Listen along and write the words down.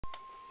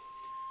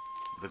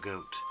The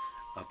Goat,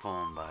 a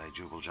poem by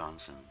Jubal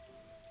Johnson.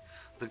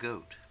 The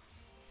Goat.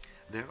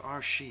 There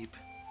are sheep,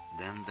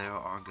 then there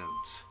are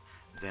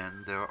goats,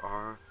 then there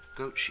are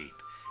goat sheep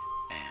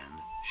and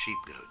sheep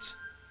goats.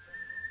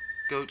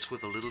 Goats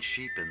with a little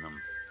sheep in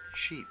them,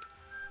 sheep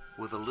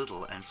with a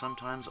little and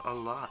sometimes a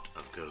lot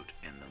of goat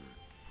in them.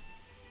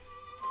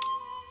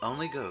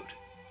 Only goat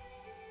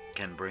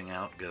can bring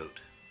out goat,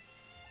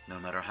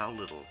 no matter how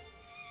little,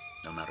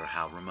 no matter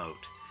how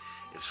remote.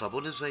 If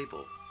someone is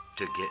able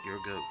to get your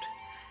goat,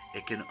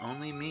 it can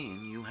only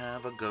mean you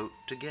have a goat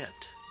to get.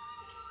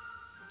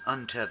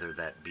 Untether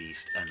that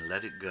beast and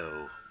let it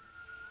go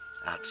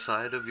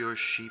outside of your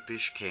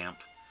sheepish camp,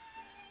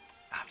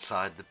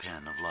 outside the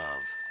pen of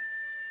love.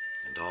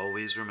 And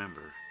always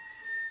remember,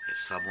 if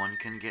someone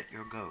can get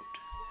your goat,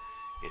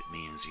 it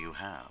means you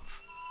have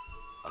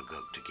a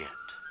goat to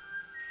get.